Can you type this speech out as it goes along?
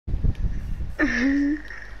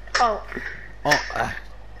Oh. Oh.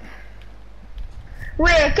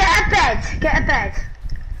 Wait, get a bed. Get a bed.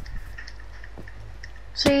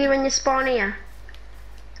 So you're in your spawn here.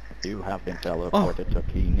 You have been teleported to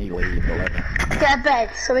key nearly 11. Get a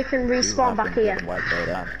bed so we can respawn back here.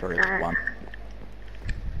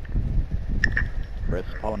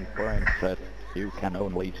 Respawn point set. You can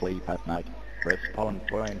only sleep at night. Respawn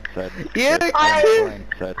point set. Yeah.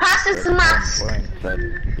 Pass us the mask. Point set.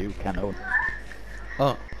 You can only.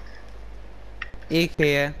 Oh.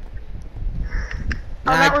 Here.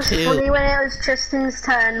 Oh, that was funny when it was Tristan's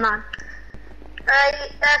turn, man.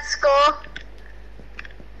 Right, let's go.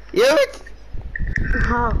 You.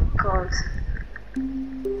 Oh God.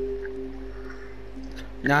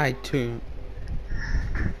 2.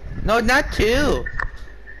 No, not 2.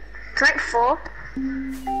 It's like 4.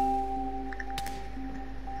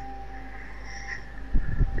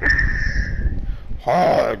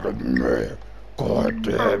 Pardon me,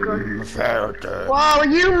 goddamn Freddy. Whoa,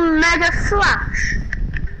 you mega flash!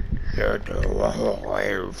 Get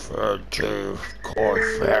away from Chief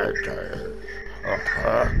Freddy. Oh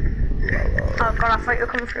God, I thought you were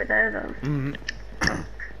coming through there though.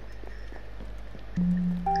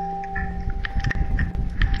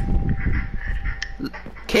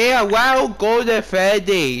 Okay, well, go to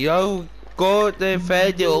Freddy. You go to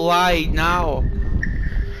Freddy right now.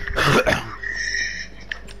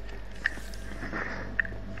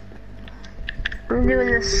 I'm doing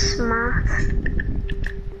this smart.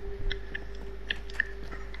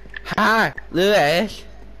 Hi, Lewis.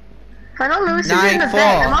 I know Lewis is in the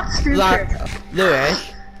bed, I'm not stupid.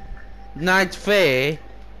 Lewis, 9-3.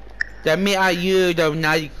 That means I use the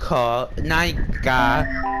night guy.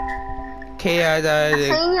 Okay, I've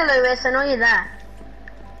seen you, Lewis, I know you're there.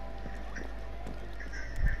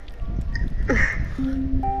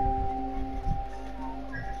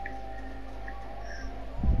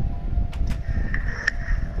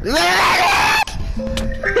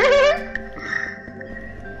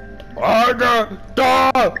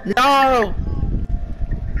 No!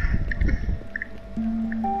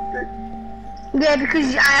 Yeah,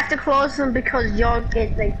 because I have to close them because you're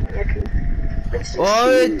getting like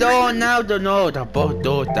Oh, don't now, don't know the boat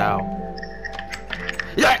door down.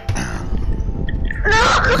 Yeah.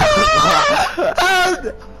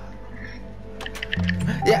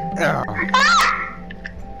 Yeah.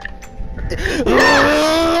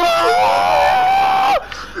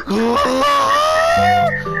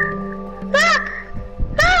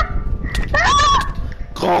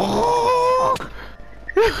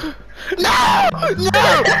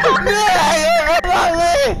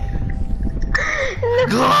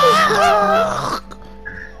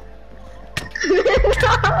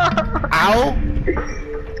 Ow!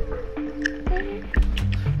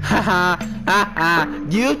 Haha, haha,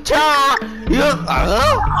 you talk! You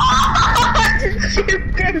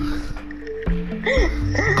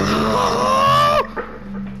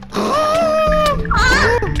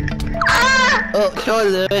Oh, sorry,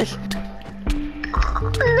 Lewis.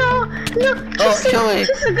 No, Tristan, sorry.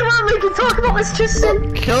 Tristan, come on, we can talk about this,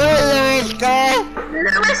 Tristan. Sorry, Lewis, guy.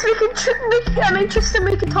 Lewis, Tristan,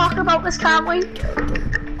 we can talk about this, can't we?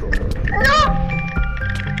 No!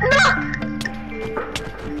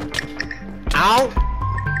 Ow!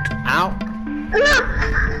 Ow!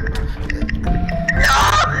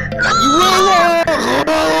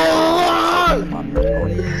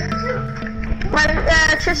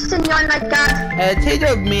 Right, Tristan, you're like that.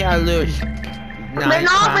 Take me a Lewis. Wait,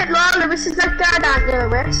 no, Lewis is like that, aren't you,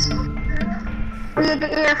 Lewis? Will you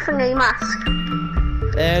get your thingy mask?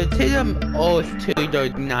 Take them all to the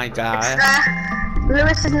night guy.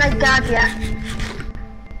 Lewis is like that, yeah.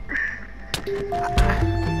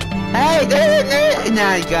 Hey, there's a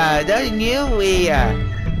night guy. That's new here.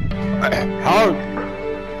 How?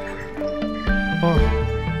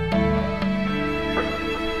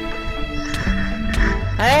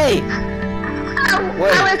 Hey!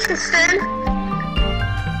 Hello, Tristan.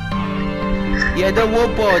 Yeah, the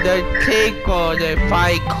robot, the take or the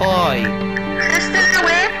fight coin. Tristan,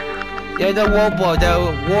 away? Yeah, the robot, the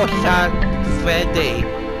WhatsApp Freddy.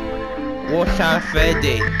 WhatsApp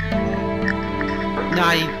Freddy.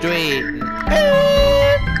 93.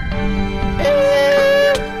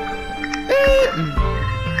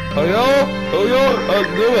 Hello,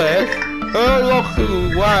 Lewis. Look,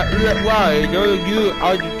 why don't you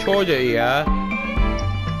are the toilet here?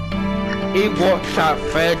 It WhatsApp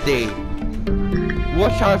Freddy.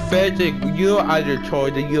 WhatsApp Freddy, you are the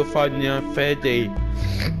toilet, you find your Freddy.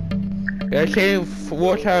 I say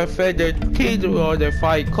WhatsApp Freddy, kid or the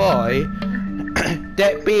fight coin.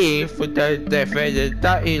 That be for the Freddy,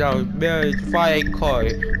 that is our marriage fight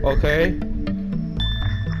coin, okay?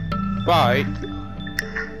 Right.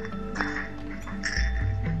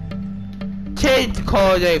 Kid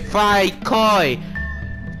called it 5 koi.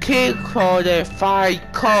 Kid called it 5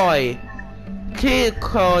 koi. Kid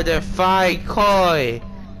called it 5 koi.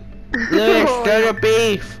 Lewis, little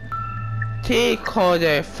beef. Kid called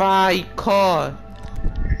it 5 koi.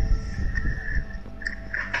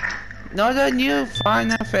 Not a new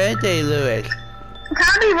Final Freddy, Lewis.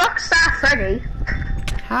 Can't be Rockstar Freddy.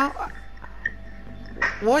 How?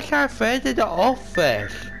 What's our Freddy the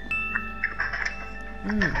office?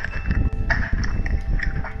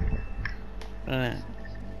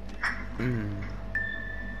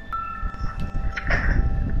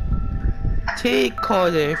 T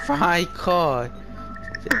called it 5 koi.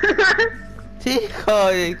 T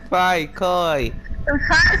called it 5 koi. I'm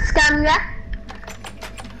trying to scam you.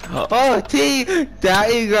 Oh, T, that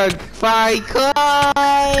is a 5 koi.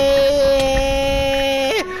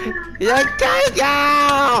 You can't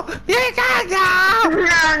go. You can't go.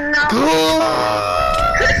 No.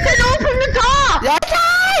 Kristen, open the door. You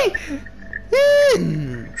can't.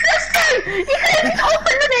 Kristen, you can't even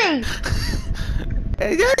open the thing.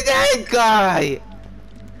 You're that guy.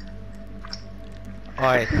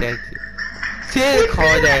 Alright, thank you. She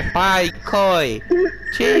called it 5 koi.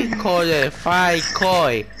 She called it 5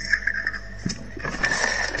 koi.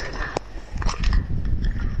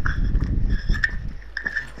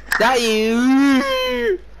 That you.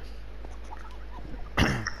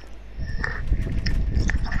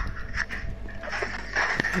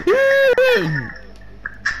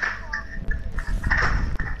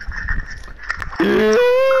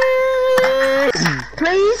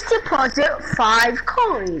 Please deposit 5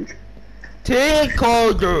 coins. Take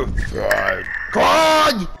called the 5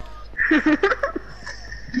 koi.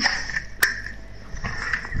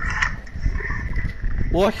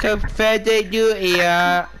 What's up, Freddy? You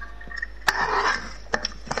here?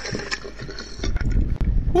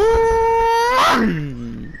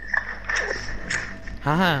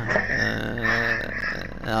 Haha.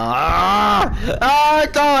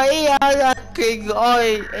 Tôi là King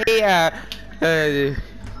ơi,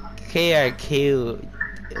 here kill.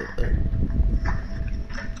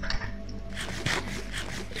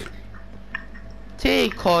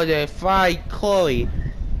 Take called the 5 koi.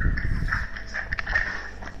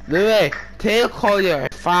 Louis, take called the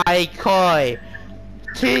 5 koi.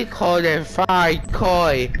 Take called the 5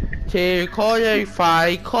 koi. Take called the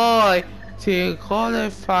 5 koi. Take called the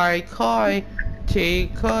 5 koi.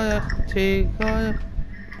 Take called.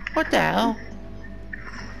 What the hell?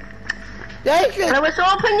 Lewis,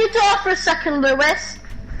 open your door for a second, Lewis.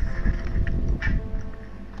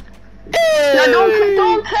 No,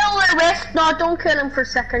 don't kill Lewis. No, don't kill him for a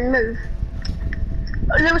second. Move.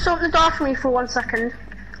 Lewis, open the door for me for 1 second.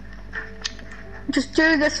 Just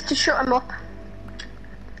do this to shut him up.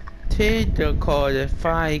 Take called the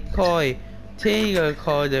 5 koi. Take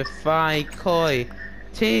called the 5 koi.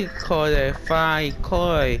 Take called the 5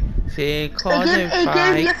 koi. Take called the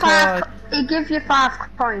 5 koi. He give you 5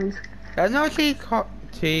 coins. That's not take called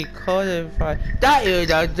the 5. That is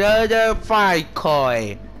the 5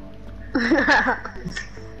 koi.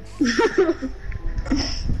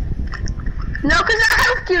 No, because I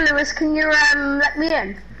helped you, Lewis. Can you let me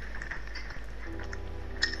in?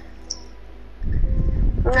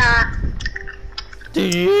 Nah.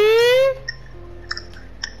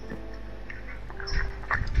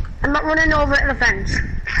 I'm not running over at the fence.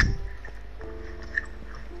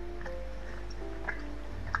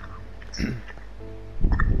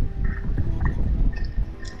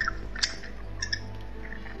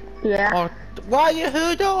 Yeah. Oh, why you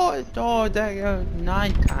heard all that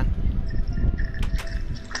 9 10.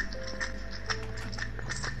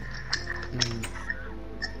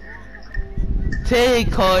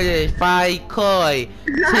 Take called the 5 koi.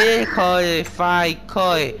 Take called the 5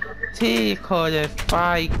 koi. Take called the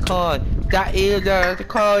 5 koi. That is the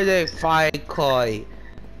called the 5 koi.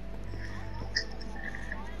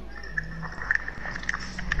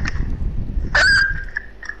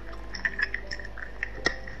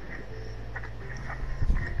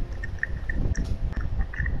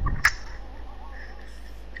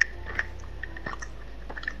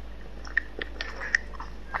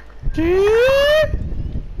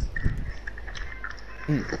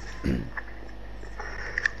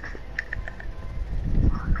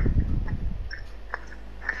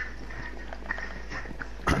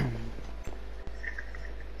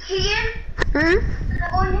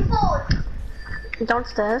 On your phone.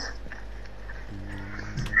 Downstairs.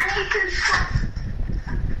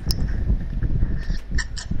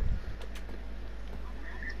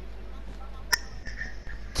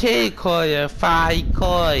 Take called the 5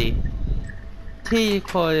 koi. T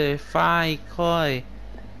code 5 coin.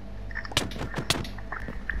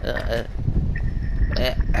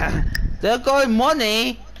 They're going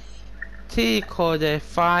money. T code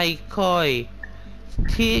 5 coin.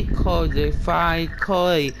 T code 5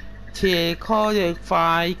 coin. T code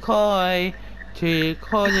 5 coin. T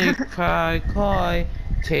code 5 coin.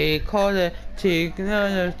 T code T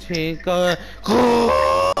code.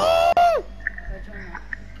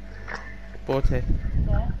 Bote.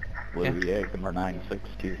 Louis Egmer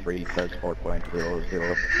 9623 says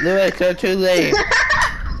 4.00. Louis, they're too late.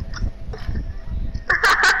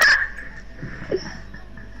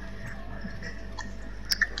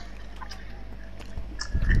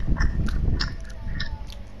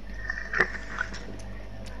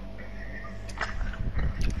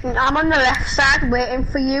 I'm on the left side waiting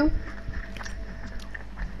for you.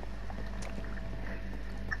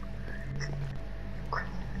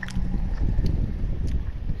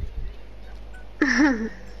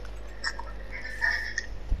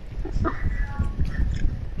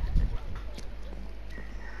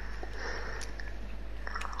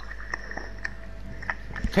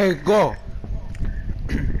 Okay, go.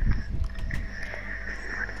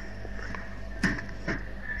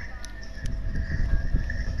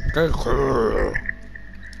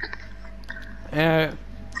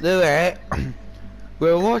 Louis,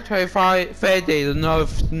 we will try fight Freddy, no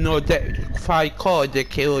fight card to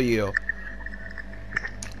kill you.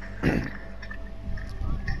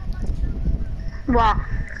 What?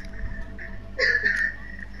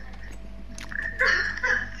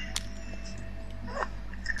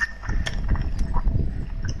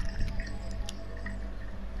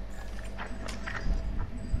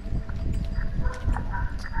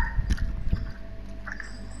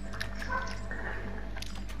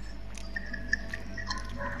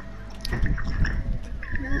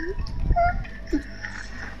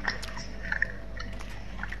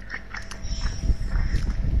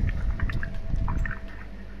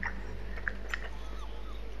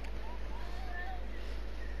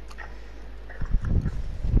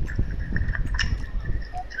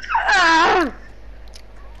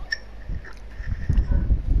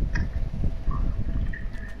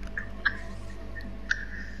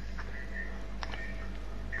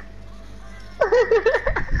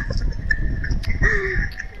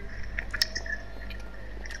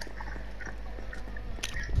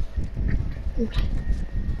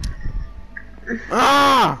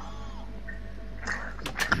 Ah!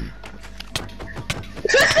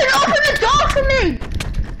 Tristan, open the door for me!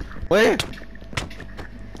 Wait.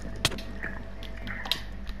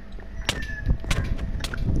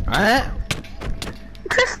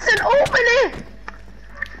 Tristan, open it!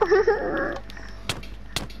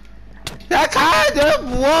 That kind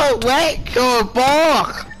of won't wait your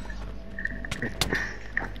book.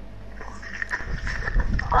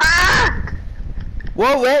 Ah!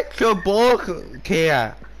 What wait your book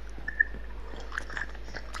here?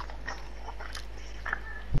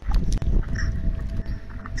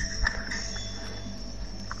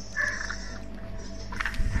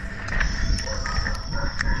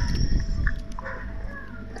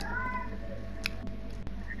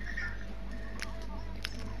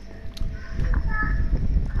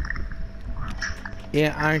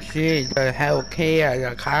 Yeah, I see the healthcare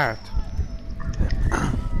the card.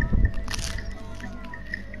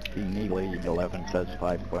 Neely 11 says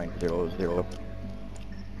 5.00.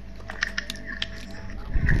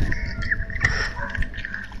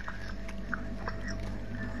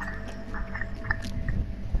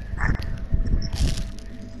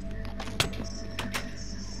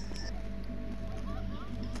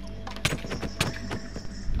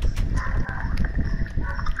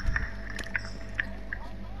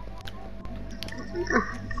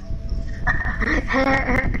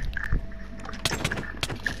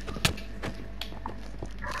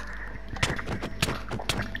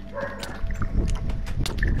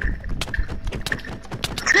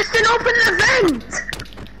 Tristan, open the vent!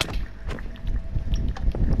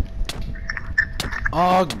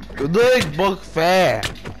 Oh, good book fair.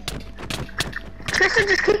 Tristan,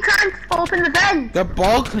 just keep trying to open the vent! The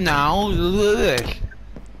book now, look.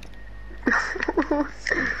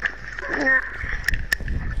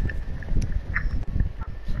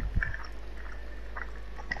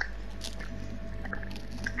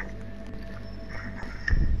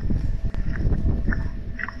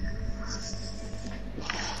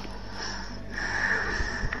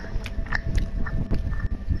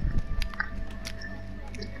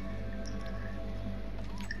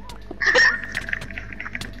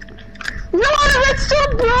 No, the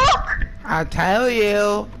redstone broke! I tell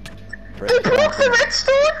you. He broke the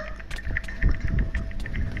redstone!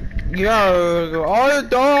 Yo, all the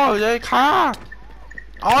door, they can't.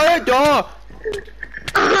 All the door.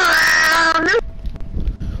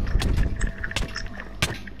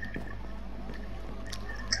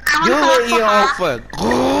 You let you off it.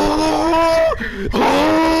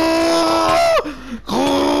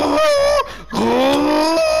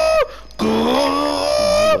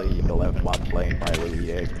 Leave 11 watts lane by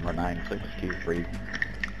Louis Egg number 9623.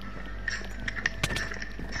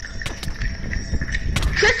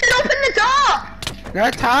 Tristan, open the door!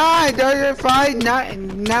 That's high, there's a fight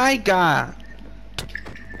night guy.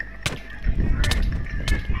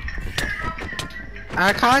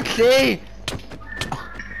 I can't see.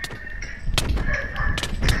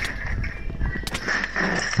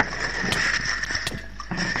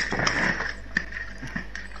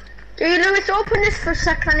 Hey Lewis, open this for a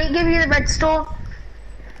second, I give you the redstone.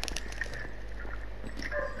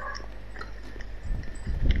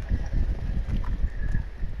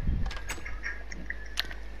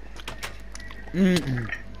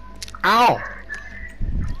 Ow.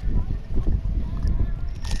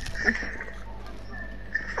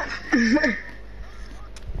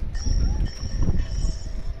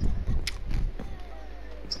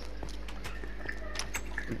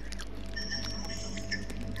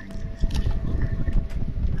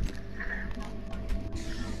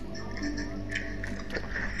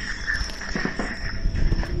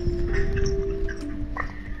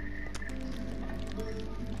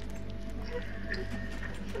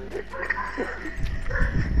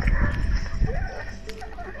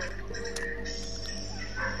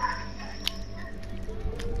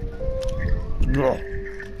 No.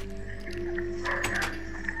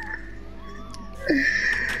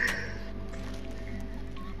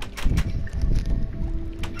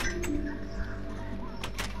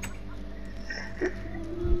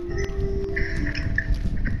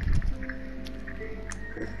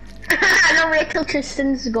 I don't wait till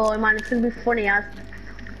Tristan's going, man, it's gonna be funny as.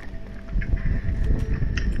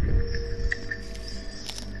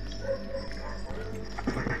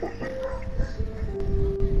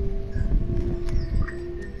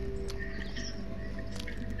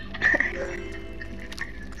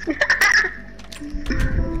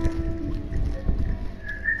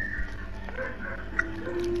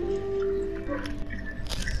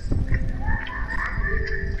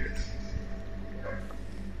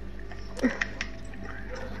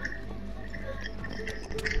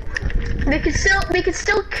 We could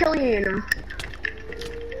still kill you, you know.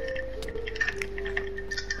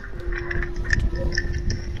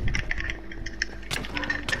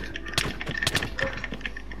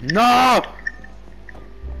 No!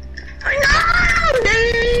 No!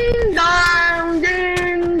 Ding dong,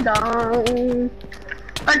 ding dong.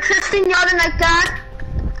 And Tristan yelling like that.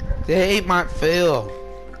 They ate my fill.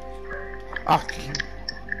 Oh.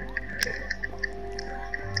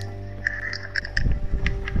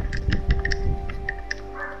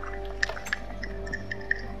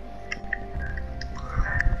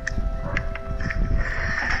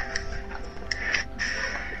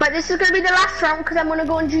 But this is gonna be the last round because I'm gonna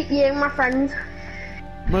go on GTA with my friends.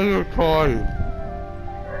 Mega toy.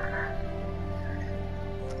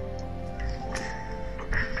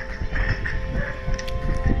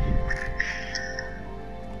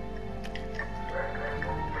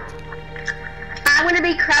 I'm gonna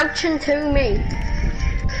be crouching to me.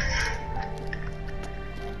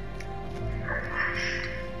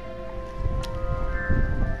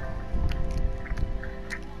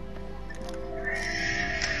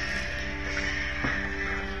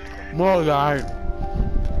 More guys.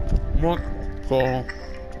 More go.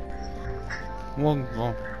 One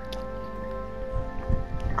go.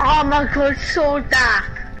 Oh my god, so dark.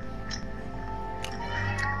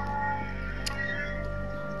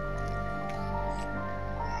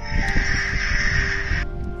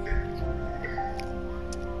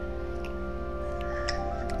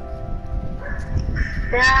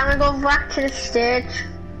 Yeah, I'm gonna go back to the stage.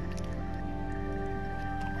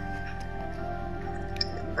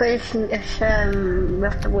 Because we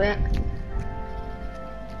have to wait.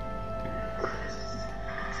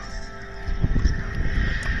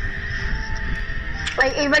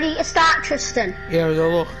 Right, are you ready to start, Tristan? Yeah, there's a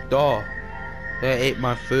little door. They ate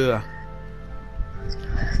my food.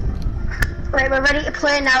 Right, we're ready to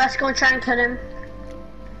play now. Let's go and try and kill him.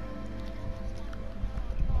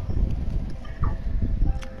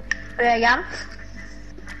 There I am.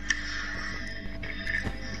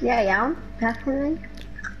 Yeah, I am. Definitely.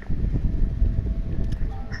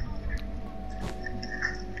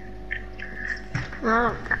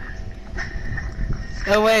 Oh.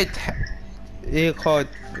 Oh wait. You called.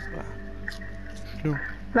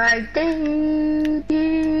 Right.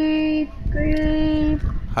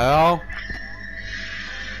 Hello?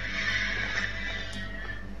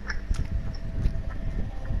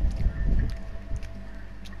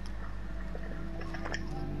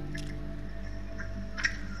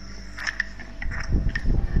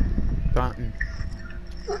 Button.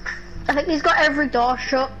 I think he's got every door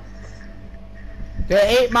shut.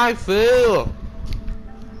 They ate my food!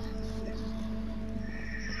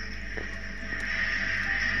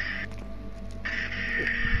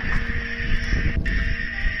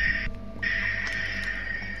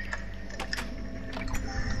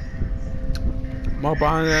 My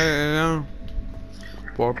body,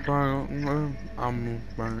 I'm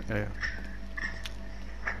running air.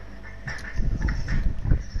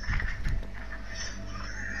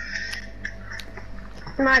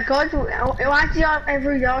 My God, why do you have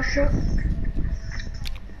every door shut?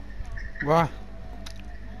 What?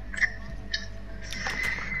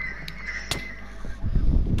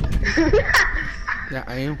 Yeah,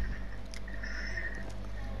 I am.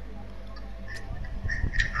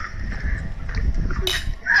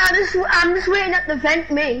 I'm just waiting at the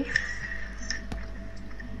vent, me.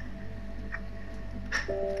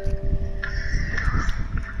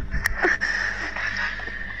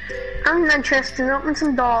 I'm interested in opening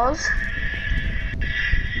some doors.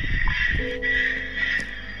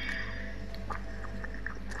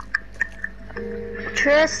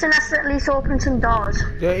 Tristan has to at least open some doors.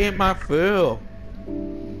 They ate my food.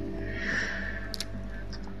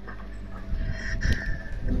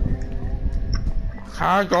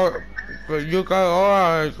 I got, you got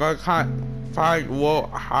all, I can't find what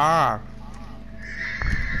hard.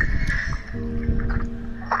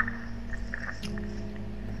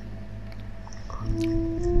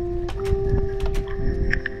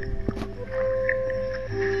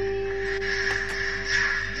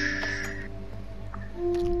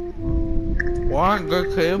 What?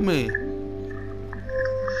 Go kill me.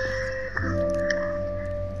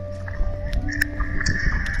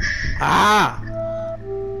 Ah!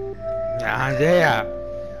 Yeah, there.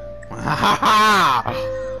 Ha ha ha!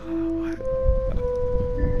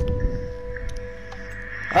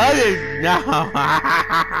 I didn't know.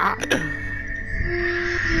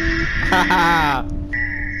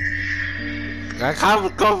 I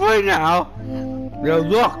can't go right now. Now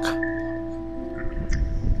look.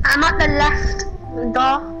 I'm at the left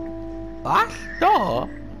door. What door?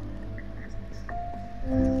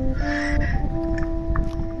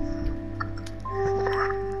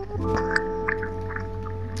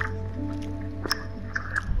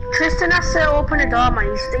 Tristan has to open the door, man.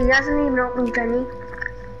 He hasn't even opened any.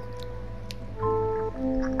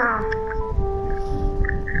 Oh.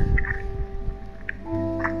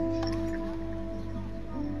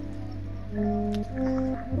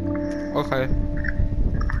 Okay.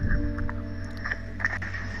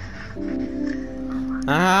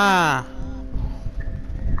 Ah!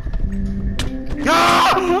 No!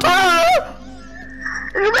 Ah!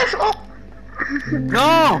 Lewis,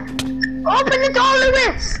 No! open the door,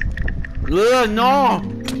 Lewis! No!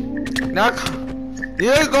 Not,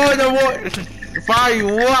 you're going to find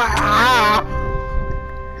what? Ah!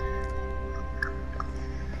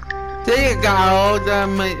 There you go,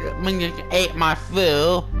 when you ate my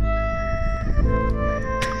food.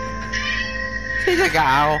 There you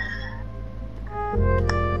go.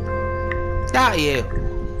 That you.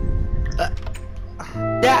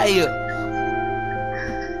 That you.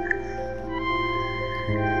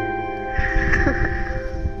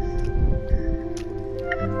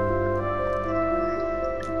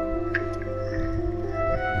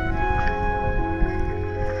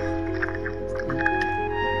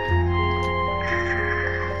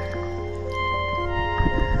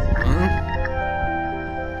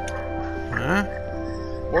 Huh?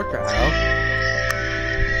 What the hell?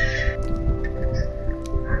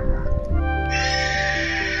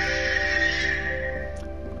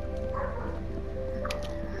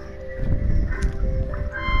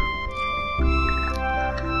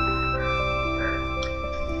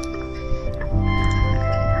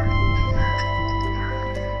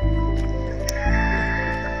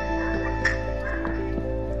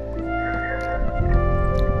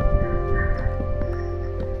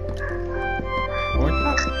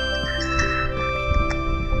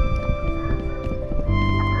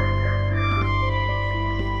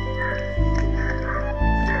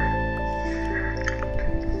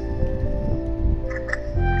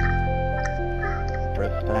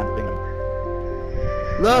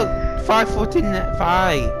 Look,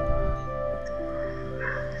 5:45.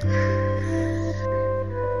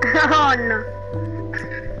 Oh no.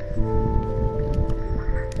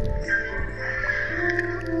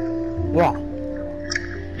 What?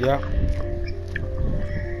 Yeah.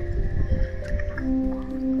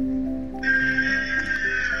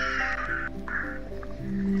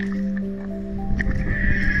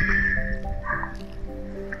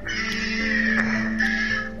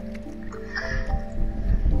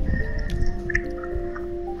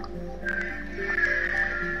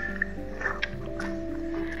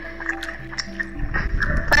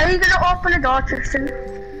 open the door, Tristan.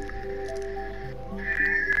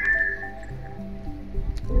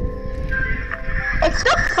 It's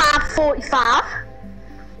not 5:45.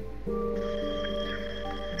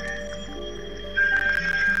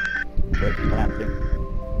 Fred's planting.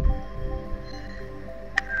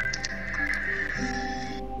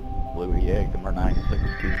 Louis egg number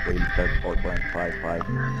 9623 says 4.55.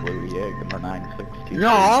 Louis egg number 9623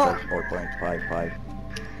 No. says 4.55.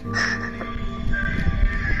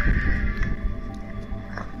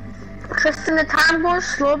 Tristan, the time goes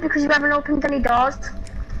slow because you haven't opened any doors.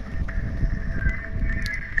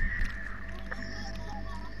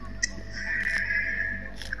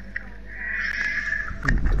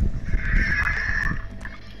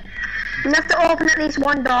 You have to open at least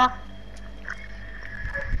one door.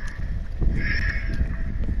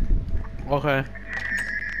 Okay.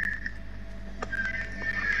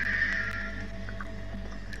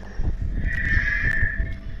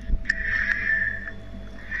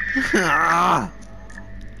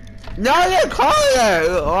 No, you call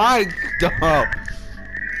it! Like, stop!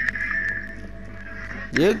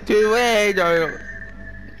 You're too late,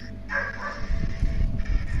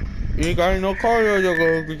 you got no corner to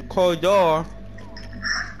go close the door.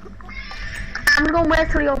 I'm gonna wait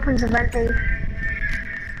till he opens eventually.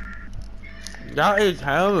 That is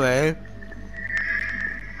helmet.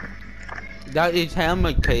 That is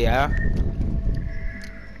helmet here.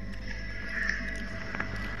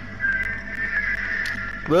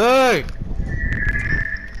 Look!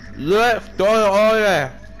 Left door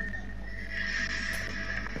order!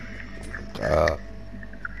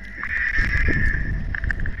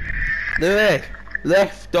 Look!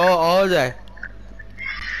 Left door order!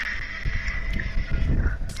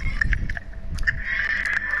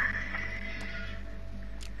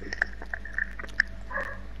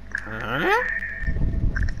 Huh?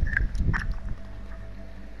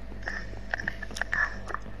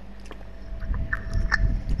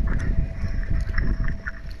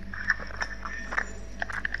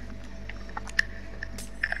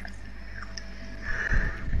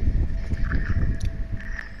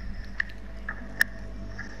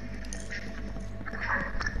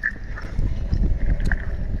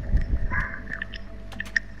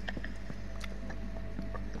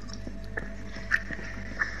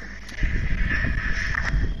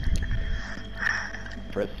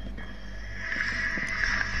 Fred.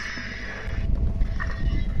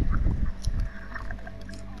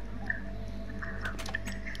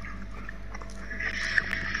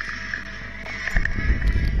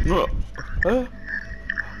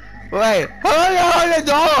 Wait, hold the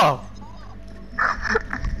door!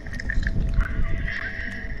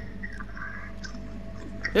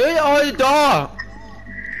 Hold the door!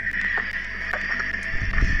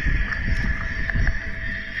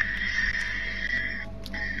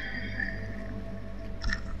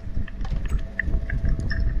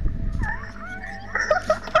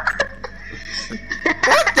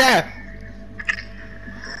 What the?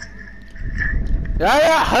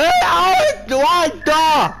 Hold the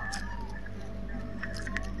door!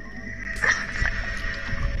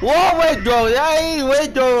 What window? That ain't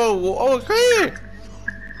window over here!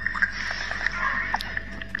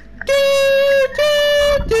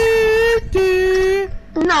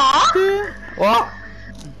 No! What?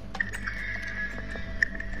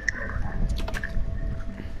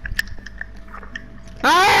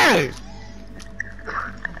 Hey!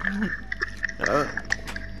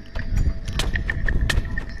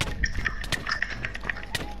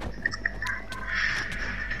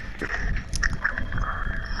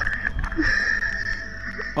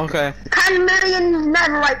 Okay. 10 million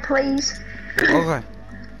netherite, please. Okay.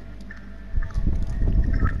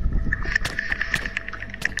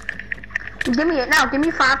 Give me it now. Give me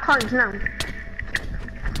 5 coins now.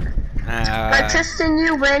 Right, Tristan,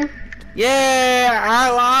 you win. Yeah,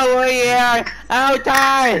 I win. Yeah, out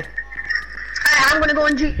time. I'm gonna go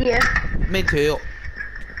on GTA. Me too.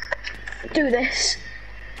 Do this.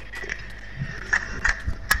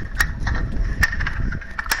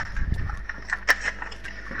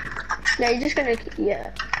 No, you're just gonna,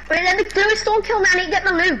 yeah. Wait, let me do this, don't kill me, I need to get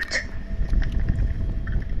the loot.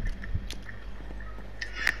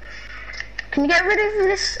 Can you get rid of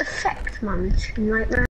this effect, man? It's a nightmare.